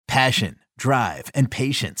Passion, drive, and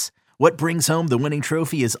patience. What brings home the winning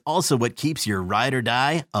trophy is also what keeps your ride or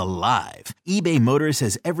die alive. eBay Motors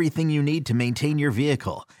has everything you need to maintain your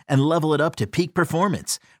vehicle and level it up to peak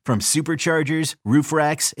performance, from superchargers, roof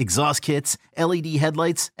racks, exhaust kits, LED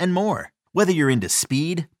headlights, and more. Whether you're into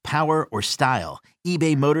speed, power, or style,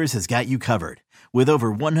 eBay Motors has got you covered. With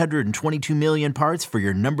over 122 million parts for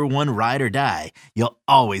your number one ride or die, you'll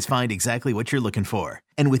always find exactly what you're looking for.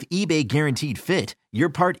 And with eBay Guaranteed Fit, your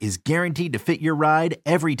part is guaranteed to fit your ride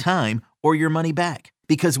every time or your money back.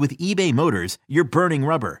 Because with eBay Motors, you're burning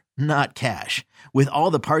rubber, not cash. With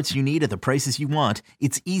all the parts you need at the prices you want,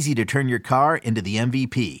 it's easy to turn your car into the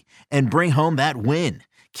MVP and bring home that win.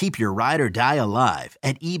 Keep your ride or die alive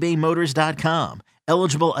at ebaymotors.com.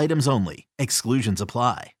 Eligible items only. Exclusions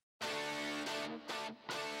apply.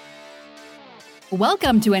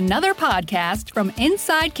 Welcome to another podcast from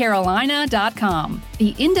InsideCarolina.com,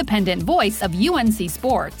 the independent voice of UNC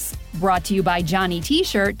Sports. Brought to you by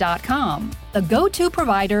JohnnyT-shirt.com, the go-to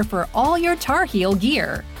provider for all your Tar Heel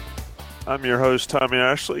gear. I'm your host, Tommy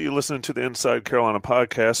Ashley. You're listening to the Inside Carolina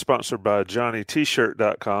podcast, sponsored by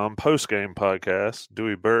JohnnyT-shirt.com, Postgame Podcast.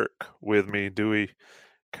 Dewey Burke with me. Dewey,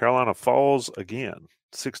 Carolina falls again,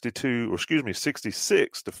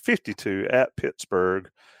 66-52 at Pittsburgh.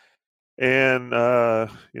 And, over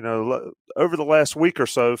the last week or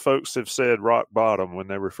so, folks have said rock bottom when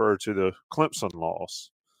they refer to the Clemson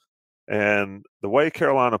loss. And the way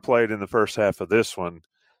Carolina played in the first half of this one,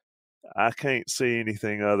 I can't see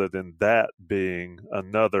anything other than that being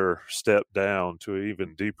another step down to an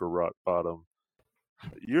even deeper rock bottom.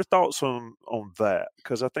 Your thoughts on that?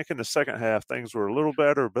 Because I think in the second half things were a little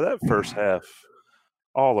better, but that first half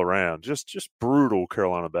all around, just brutal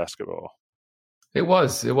Carolina basketball. It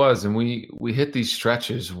was, and we hit these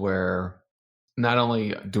stretches where not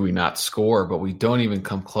only do we not score, but we don't even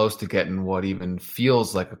come close to getting what even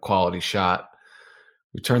feels like a quality shot.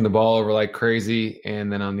 We turn the ball over like crazy,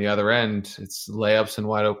 and then on the other end, it's layups and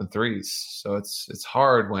wide open threes. So it's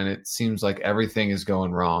hard when it seems like everything is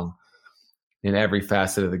going wrong in every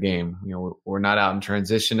facet of the game. We're not out in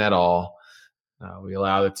transition at all. We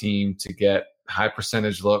allow the team to get high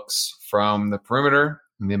percentage looks from the perimeter.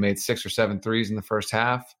 And they made 6 or 7 threes in the first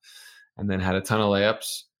half and then had a ton of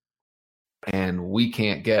layups. And we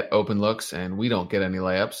can't get open looks, and we don't get any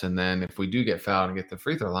layups. And then if we do get fouled and get the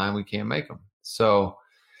free throw line, we can't make them. So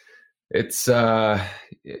it's, there's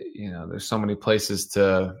so many places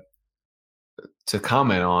to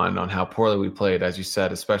comment on how poorly we played, as you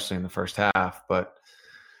said, especially in the first half. But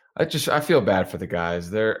I feel bad for the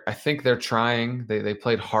guys. I think they're trying. They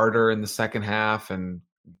played harder in the second half and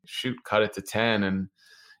cut it to 10. And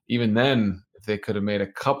even then, if they could have made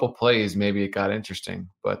a couple plays, maybe it got interesting.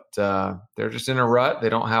 But they're just in a rut. They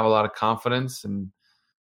don't have a lot of confidence, and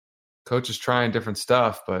coach is trying different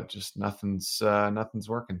stuff, but just nothing's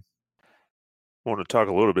working. I want to talk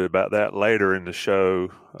a little bit about that later in the show,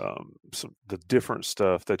 the different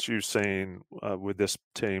stuff that you've seen with this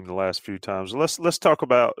team the last few times. Let's talk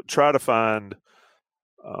about, try to find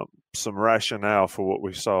some rationale for what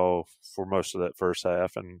we saw for most of that first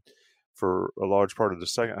half and for a large part of the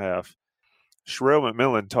second half. Sherrell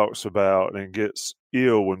McMillan talks about and gets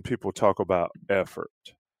ill when people talk about effort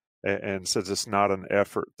and says it's not an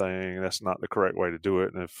effort thing. That's not the correct way to do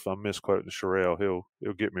it. And if I'm misquoting Sherrell, he'll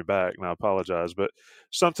get me back, and I apologize. But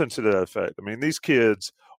something to that effect. I mean, these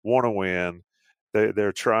kids want to win.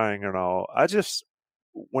 They're trying and all.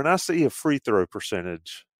 When I see a free throw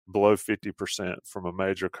percentage below 50% from a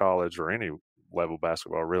major college or any level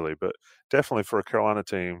basketball really, but definitely for a Carolina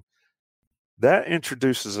team, that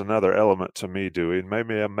introduces another element to me, Dewey, and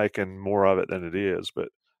maybe I'm making more of it than it is, but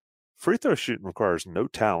free throw shooting requires no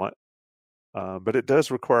talent, but it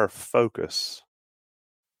does require focus.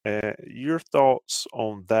 Your thoughts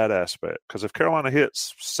on that aspect? Because if Carolina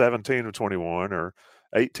hits 17 of 21 or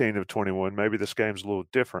 18 of 21, maybe this game's a little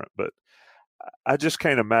different, but I just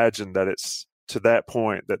can't imagine that it's to that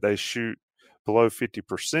point that they shoot below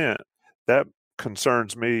 50%. That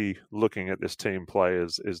concerns me looking at this team play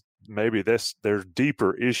is maybe there's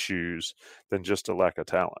deeper issues than just a lack of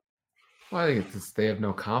talent. Well, I think they have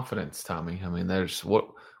no confidence, Tommy. I mean, there's what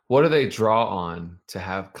do they draw on to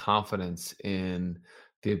have confidence in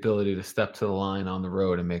the ability to step to the line on the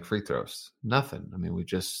road and make free throws? Nothing. I mean,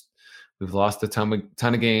 we've lost a ton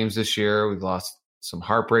of games this year. We've lost some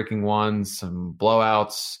heartbreaking ones, some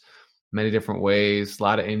blowouts, many different ways, a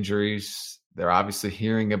lot of injuries. They're obviously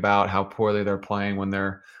hearing about how poorly they're playing when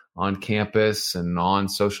they're on campus and on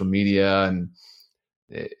social media, and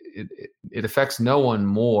it affects no one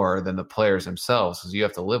more than the players themselves, because you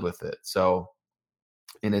have to live with it. So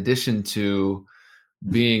in addition to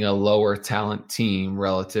being a lower talent team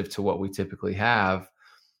relative to what we typically have,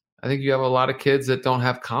 I think you have a lot of kids that don't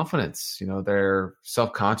have confidence. You know, they're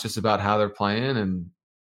self-conscious about how they're playing and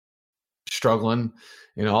struggling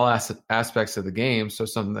in all aspects of the game. So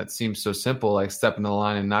something that seems so simple, like stepping to the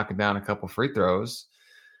line and knocking down a couple free throws,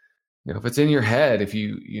 you know, if it's in your head, if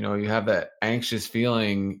you have that anxious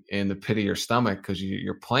feeling in the pit of your stomach because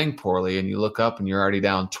you're playing poorly and you look up and you're already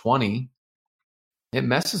down 20, it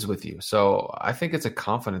messes with you. So I think it's a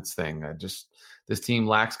confidence thing. This team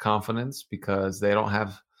lacks confidence because they don't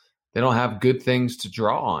have good things to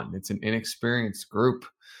draw on. It's an inexperienced group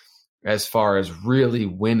as far as really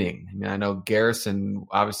winning. I mean, I know Garrison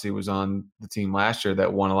obviously was on the team last year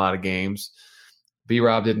that won a lot of games.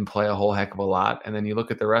 B-Rob didn't play a whole heck of a lot. And then you look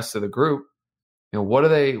at the rest of the group, you know, what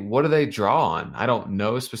do they draw on? I don't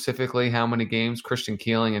know specifically how many games Christian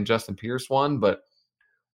Keeling and Justin Pierce won, but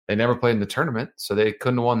they never played in the tournament, so they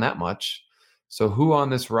couldn't have won that much. So who on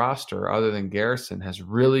this roster other than Garrison has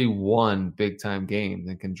really won big-time games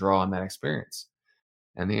and can draw on that experience?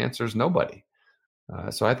 And the answer is nobody.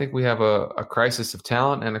 So I think we have a crisis of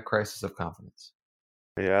talent and a crisis of confidence.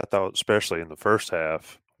 Yeah, I thought especially in the first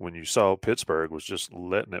half when you saw Pittsburgh was just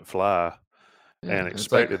letting it fly and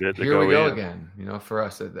expected it to go in. Here we go again. You know, for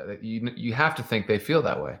us, you have to think they feel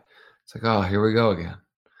that way. It's like, oh, here we go again.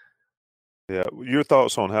 Yeah, your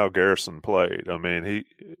thoughts on how Garrison played? I mean,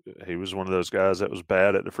 he was one of those guys that was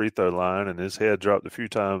bad at the free throw line, and his head dropped a few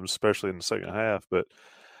times, especially in the second half. But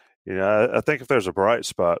you know, I think if there's a bright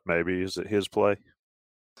spot, maybe is it his play.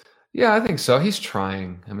 Yeah, I think so. He's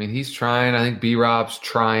trying. I mean, he's trying. I think B-Rob's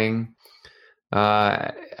trying.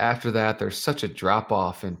 After that, there's such a drop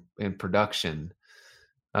off in production.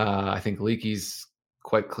 I think Leakey's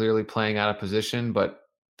quite clearly playing out of position, but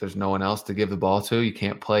there's no one else to give the ball to. You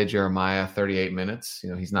can't play Jeremiah 38 minutes. You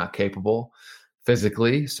know, he's not capable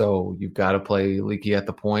physically. So you've got to play Leakey at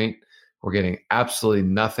the point. We're getting absolutely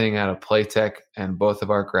nothing out of Playtech and both of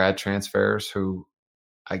our grad transfers who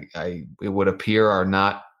it would appear are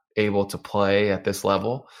not able to play at this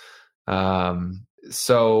level.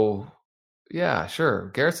 So yeah, sure.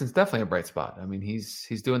 Garrison's definitely a bright spot. I mean,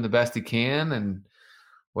 he's doing the best he can. And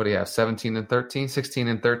what do you have? 17 and 13, 16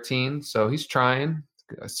 and 13. So he's trying.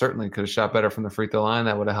 Certainly could have shot better from the free throw line.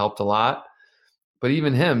 That would have helped a lot. But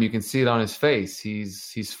even him, you can see it on his face.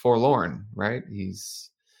 He's forlorn, right? He's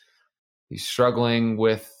struggling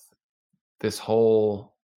with this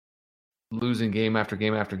whole losing game after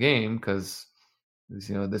game after game because,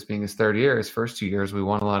 you know, this being his third year, his first 2 years, we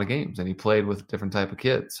won a lot of games and he played with a different type of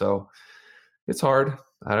kid. So it's hard.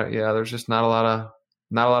 There's just not a lot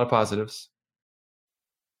of positives.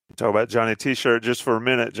 Talk about Johnny T-Shirt just for a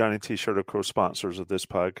minute. Johnny T-Shirt, of course, sponsors of this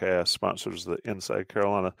podcast, sponsors the Inside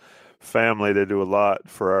Carolina family. They do a lot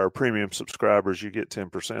for our premium subscribers. You get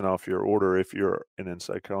 10% off your order if you're an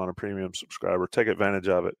Inside Carolina premium subscriber. Take advantage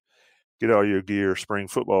of it. Get all your gear. Spring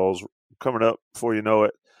football's coming up before you know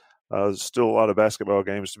it. There's still a lot of basketball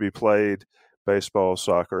games to be played, baseball,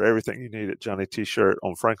 soccer, everything you need at Johnny T-Shirt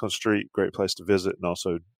on Franklin Street. Great place to visit. And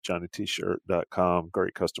also johnnytshirt.com.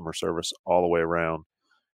 Great customer service all the way around.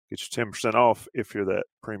 Get you 10% off if you're that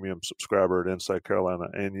premium subscriber at Inside Carolina,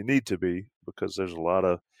 and you need to be because there's a lot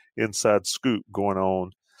of inside scoop going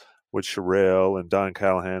on with Sherelle and Don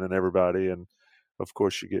Callahan and everybody. And, of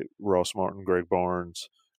course, you get Ross Martin, Greg Barnes,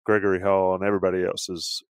 Gregory Hall, and everybody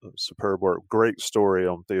else's superb work. Great story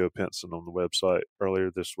on Theo Pinson on the website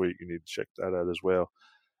earlier this week. You need to check that out as well.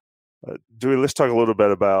 Dewey, let's talk a little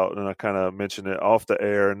bit about, and I kind of mentioned it off the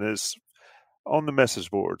air, and it's on the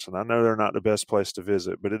message boards, and I know they're not the best place to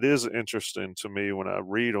visit, but it is interesting to me when I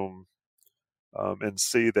read them and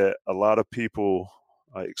see that a lot of people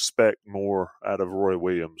expect more out of Roy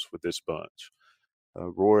Williams with this bunch.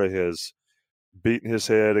 Roy has beaten his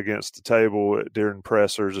head against the table during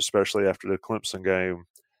pressers, especially after the Clemson game.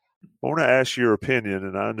 I want to ask your opinion,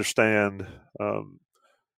 and I understand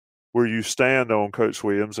where you stand on Coach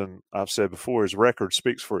Williams, and I've said before his record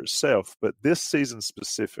speaks for itself, but this season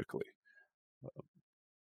specifically,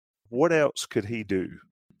 what else could he do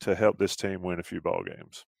to help this team win a few ball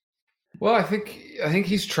games? Well, I think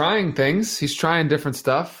he's trying things. He's trying different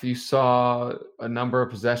stuff. You saw a number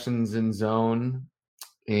of possessions in zone,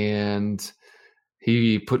 and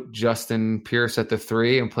he put Justin Pierce at the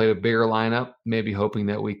 3 and played a bigger lineup, maybe hoping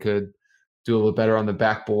that we could do a little better on the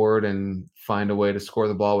backboard and find a way to score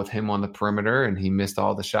the ball with him on the perimeter. And he missed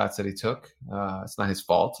all the shots that he took. It's not his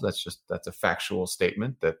fault. That's a factual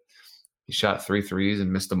statement that he shot 3 threes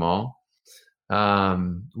and missed them all.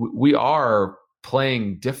 We are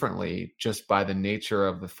playing differently just by the nature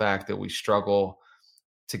of the fact that we struggle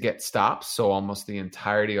to get stops. So almost the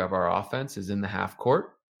entirety of our offense is in the half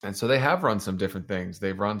court. And so they have run some different things.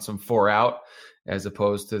 They've run some 4 out as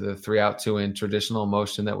opposed to the 3 out, 2 in traditional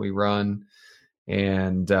motion that we run.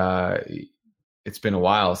 And it's been a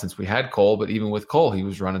while since we had Cole, but even with Cole, he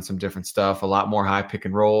was running some different stuff, a lot more high pick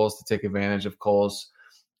and rolls to take advantage of Cole's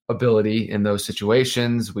ability in those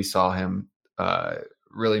situations. We saw him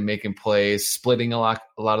really making plays, splitting a lot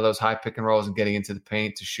of those high pick and rolls and getting into the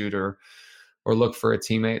paint to shoot or look for a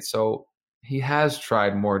teammate. So he has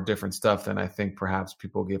tried more different stuff than I think perhaps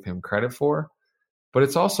people give him credit for. But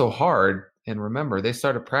it's also hard. And remember, they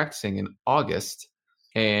started practicing in August,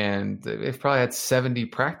 and they've probably had 70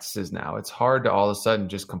 practices now. It's hard to all of a sudden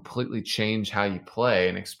just completely change how you play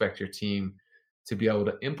and expect your team to be able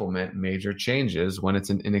to implement major changes when it's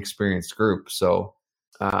an inexperienced group. So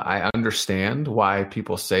I understand why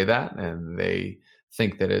people say that, and they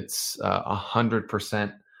think that it's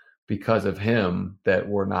 100% because of him that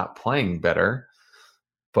we're not playing better.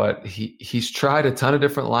 But he's tried a ton of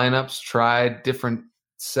different lineups, tried different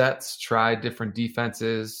sets, tried different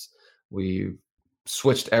defenses. We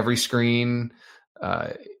switched every screen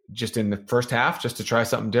just in the first half just to try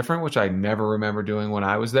something different, which I never remember doing when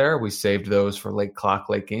I was there. We saved those for late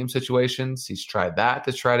game situations. He's tried that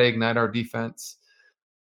to try to ignite our defense.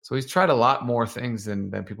 So he's tried a lot more things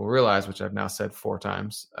than people realize, which I've now said 4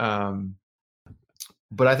 times.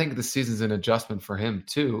 But I think the season's an adjustment for him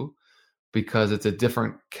too, because it's a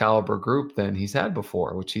different caliber group than he's had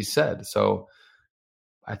before, which he said. So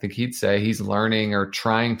I think he'd say he's learning or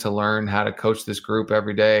trying to learn how to coach this group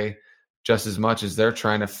every day just as much as they're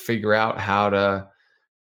trying to figure out how to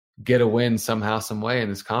get a win somehow, some way in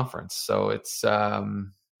this conference. So it's,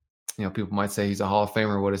 people might say he's a Hall of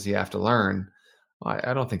Famer. What does he have to learn?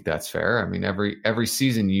 I don't think that's fair. I mean, every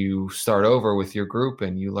season you start over with your group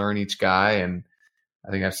and you learn each guy. And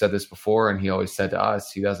I think I've said this before, and he always said to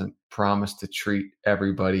us, he doesn't promise to treat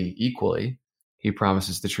everybody equally. He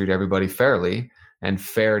promises to treat everybody fairly, and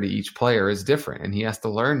fair to each player is different. And he has to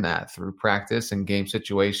learn that through practice and game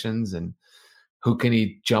situations, and who can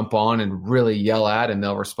he jump on and really yell at and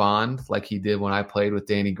they'll respond like he did when I played with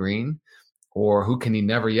Danny Green, or who can he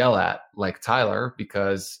never yell at like Tyler,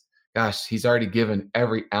 because gosh, he's already given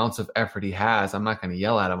every ounce of effort he has. I'm not going to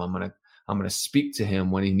yell at him. I'm going to speak to him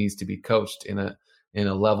when he needs to be coached in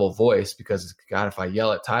a level voice, because God, if I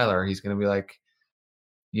yell at Tyler, he's going to be like,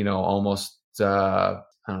 almost, I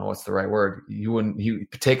don't know what's the right word. He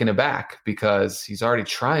taken aback, because he's already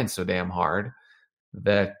trying so damn hard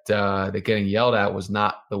that getting yelled at was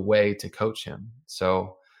not the way to coach him.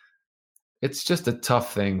 So it's just a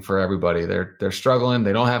tough thing for everybody. They're struggling.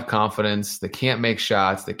 They don't have confidence. They can't make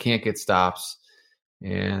shots. They can't get stops.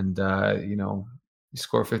 And, you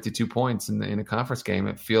score 52 points in a conference game,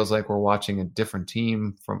 it feels like we're watching a different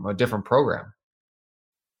team from a different program.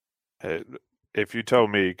 If you told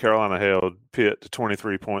me Carolina held Pitt to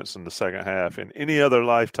 23 points in the second half in any other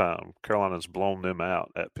lifetime, Carolina's blown them out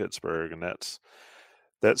at Pittsburgh, and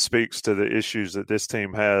that speaks to the issues that this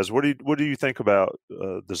team has. What do you think about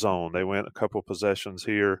the zone? They went a couple possessions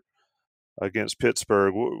here against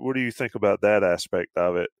Pittsburgh. What do you think about that aspect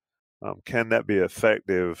of it? Can that be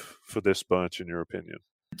effective for this bunch, in your opinion?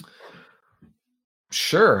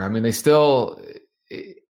 Sure. I mean, they still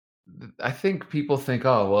 – I think people think,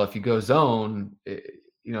 oh, well, if you go zone,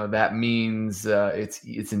 that means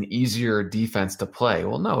it's an easier defense to play.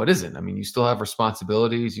 Well, no, it isn't. I mean, you still have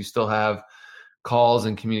responsibilities. You still have calls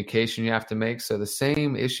and communication you have to make. So the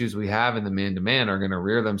same issues we have in the man-to-man are going to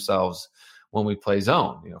rear themselves when we play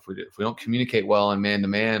zone. If we don't communicate well in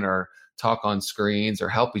man-to-man or talk on screens or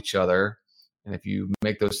help each other, and if you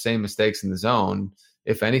make those same mistakes in the zone,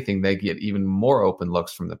 if anything, they get even more open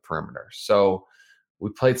looks from the perimeter. So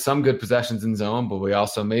we played some good possessions in zone, but we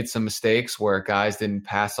also made some mistakes where guys didn't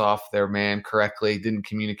pass off their man correctly, didn't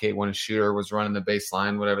communicate when a shooter was running the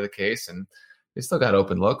baseline, whatever the case, and they still got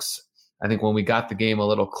open looks. I think when we got the game a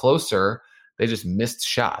little closer, they just missed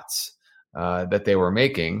shots that they were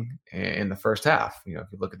making in the first half. If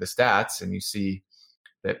you look at the stats and you see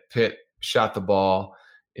that Pitt shot the ball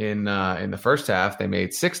in the first half, they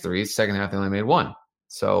made 6 threes. Second half, they only made 1.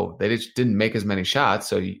 So they just didn't make as many shots.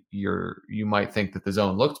 So you might think that the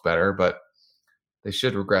zone looked better, but they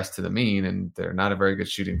should regress to the mean, and they're not a very good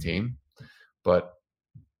shooting team. But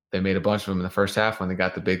they made a bunch of them in the first half when they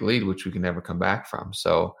got the big lead, which we can never come back from.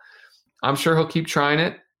 So I'm sure he'll keep trying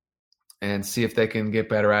it and see if they can get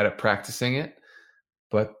better at it, practicing it.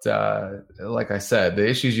 But like I said, the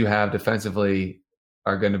issues you have defensively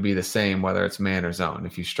are going to be the same, whether it's man or zone.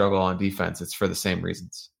 If you struggle on defense, it's for the same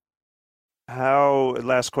reasons.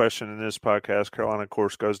 Last question in this podcast, Carolina, of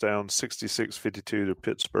course, goes down 66-52 to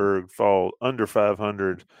Pittsburgh, fall under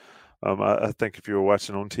 500 I think if you were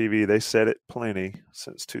watching on TV, they said it plenty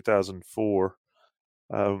since 2004.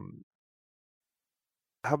 How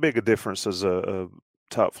big a difference does a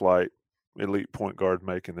top flight elite point guard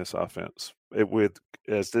make in this offense? The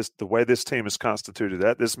way this team is constituted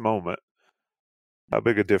at this moment, how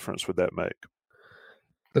big a difference would that make?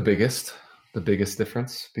 The biggest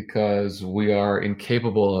difference, because we are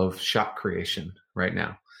incapable of shot creation right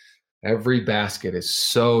now. Every basket is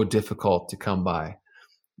so difficult to come by.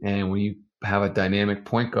 And when you have a dynamic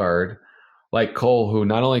point guard like Cole, who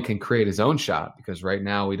not only can create his own shot, because right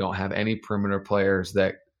now we don't have any perimeter players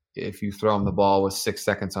that, if you throw him the ball with 6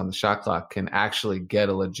 seconds on the shot clock, can actually get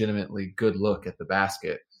a legitimately good look at the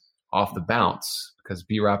basket off the bounce, because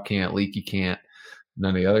B-Rob can't, Leaky can't,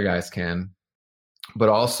 none of the other guys can. But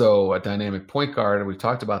also a dynamic point guard, and we've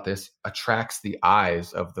talked about this, attracts the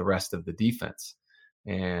eyes of the rest of the defense.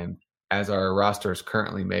 And as our roster is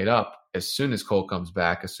currently made up, as soon as Cole comes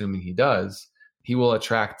back, assuming he does, he will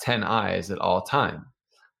attract 10 eyes at all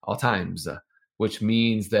times, which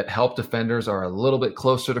means that help defenders are a little bit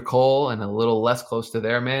closer to Cole and a little less close to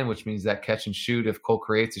their man, which means that catch and shoot, if Cole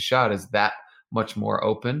creates a shot, is that much more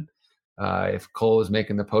open. If Cole is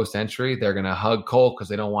making the post entry, they're going to hug Cole because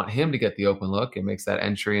they don't want him to get the open look. It makes that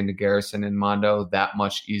entry into Garrison and Mondo that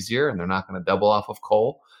much easier, and they're not going to double off of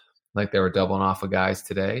Cole like they were doubling off of guys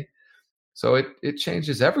today. So it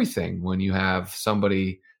changes everything when you have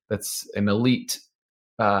somebody that's an elite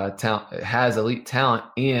talent, has elite talent,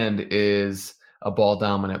 and is a ball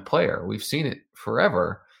dominant player. We've seen it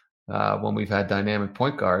forever when we've had dynamic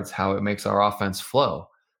point guards, how it makes our offense flow.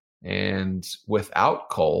 And without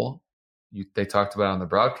Cole, they talked about on the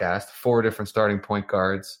broadcast, 4 different starting point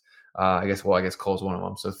guards. I guess Cole's one of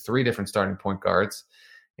them. So 3 different starting point guards,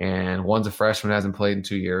 and one's a freshman, hasn't played in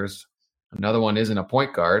 2 years. Another one isn't a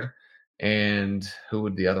point guard. And who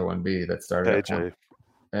would the other one be that started? KJ.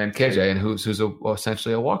 And KJ, and who's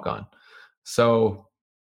essentially a walk-on. So,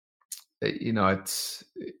 it's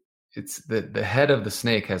the head of the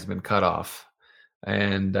snake has been cut off,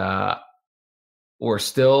 and we're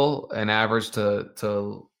still an average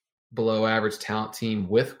to below average talent team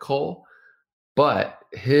with Cole, but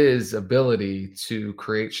his ability to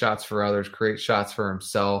create shots for others, create shots for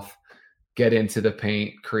himself, get into the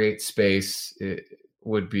paint, create space, it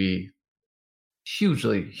would be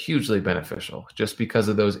hugely, hugely beneficial, just because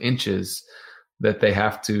of those inches that they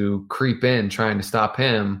have to creep in trying to stop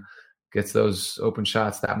him. Gets those open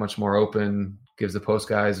shots that much more open, gives the post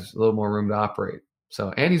guys a little more room to operate.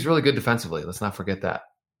 So, and he's really good defensively. Let's not forget that.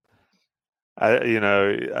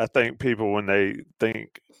 I think people, when they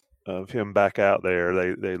think of him back out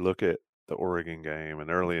there, they look at the Oregon game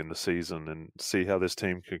and early in the season and see how this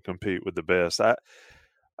team can compete with the best.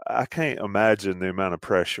 I can't imagine the amount of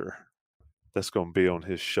pressure that's going to be on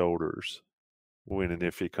his shoulders when and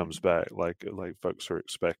if he comes back, like folks are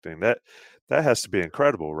expecting. That has to be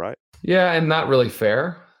incredible, right? Yeah, and not really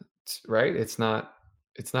fair, right? It's not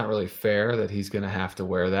really fair that he's going to have to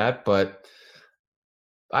wear that, but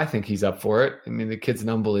I think he's up for it. I mean, the kid's an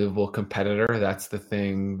unbelievable competitor. That's the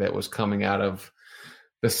thing that was coming out of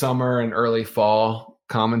the summer and early fall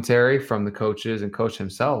commentary from the coaches and coach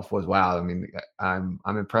himself was, wow, I mean, I'm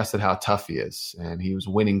impressed at how tough he is. And he was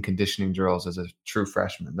winning conditioning drills as a true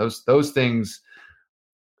freshman. Those things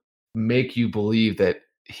make you believe that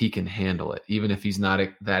he can handle it, even if he's not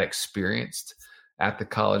that experienced at the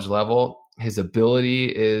college level. His ability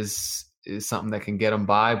is something that can get him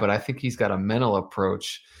by, but I think he's got a mental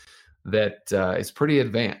approach that is pretty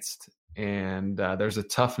advanced. And there's a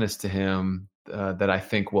toughness to him that I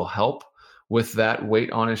think will help with that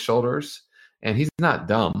weight on his shoulders. And he's not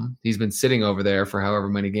dumb. He's been sitting over there for however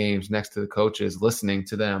many games next to the coaches, listening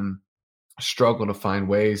to them struggle to find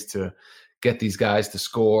ways to get these guys to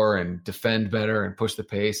score and defend better and push the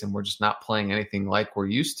pace. And we're just not playing anything like we're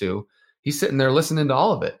used to. He's sitting there listening to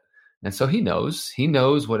all of it. And so he knows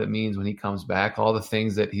what it means when he comes back, all the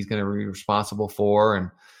things that he's going to be responsible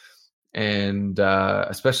for. And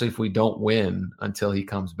especially if we don't win until he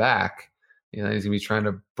comes back, he's going to be trying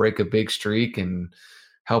to break a big streak and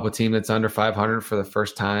help a team that's under 500 for the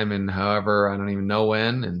first time and however, I don't even know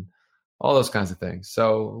when, and all those kinds of things.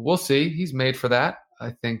 So we'll see. He's made for that. I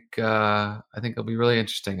think it'll be really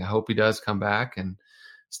interesting. I hope he does come back and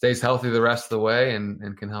stays healthy the rest of the way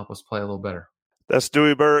and can help us play a little better. That's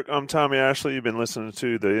Dewey Burke. I'm Tommy Ashley. You've been listening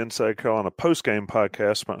to the Inside Carolina Postgame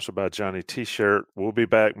Podcast, sponsored by Johnny T-Shirt. We'll be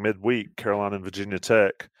back midweek, Carolina and Virginia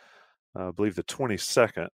Tech. I believe the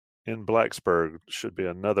 22nd in Blacksburg. Should be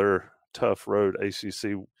another tough road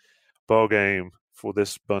ACC ball game for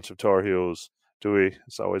this bunch of Tar Heels. Dewey,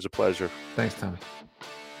 it's always a pleasure. Thanks, Tommy.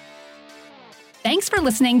 Thanks for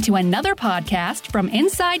listening to another podcast from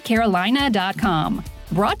InsideCarolina.com.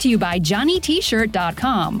 Brought to you by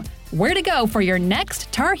JohnnyT-shirt.com. Where to go for your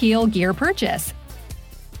next Tar Heel gear purchase.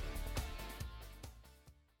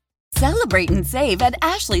 Celebrate and save at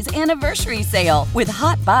Ashley's Anniversary Sale. With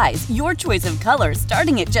Hot Buys, your choice of colors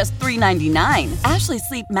starting at just $3.99. Ashley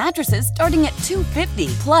Sleep mattresses starting at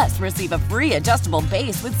 $2.50. Plus, receive a free adjustable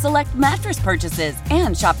base with select mattress purchases.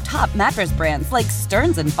 And shop top mattress brands like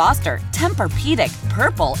Stearns & Foster, Tempur-Pedic,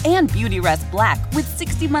 Purple, and Beautyrest Black with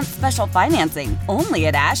 60-month special financing. Only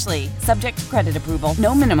at Ashley. Subject to credit approval.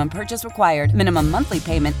 No minimum purchase required. Minimum monthly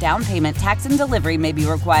payment, down payment, tax, and delivery may be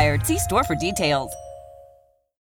required. See store for details.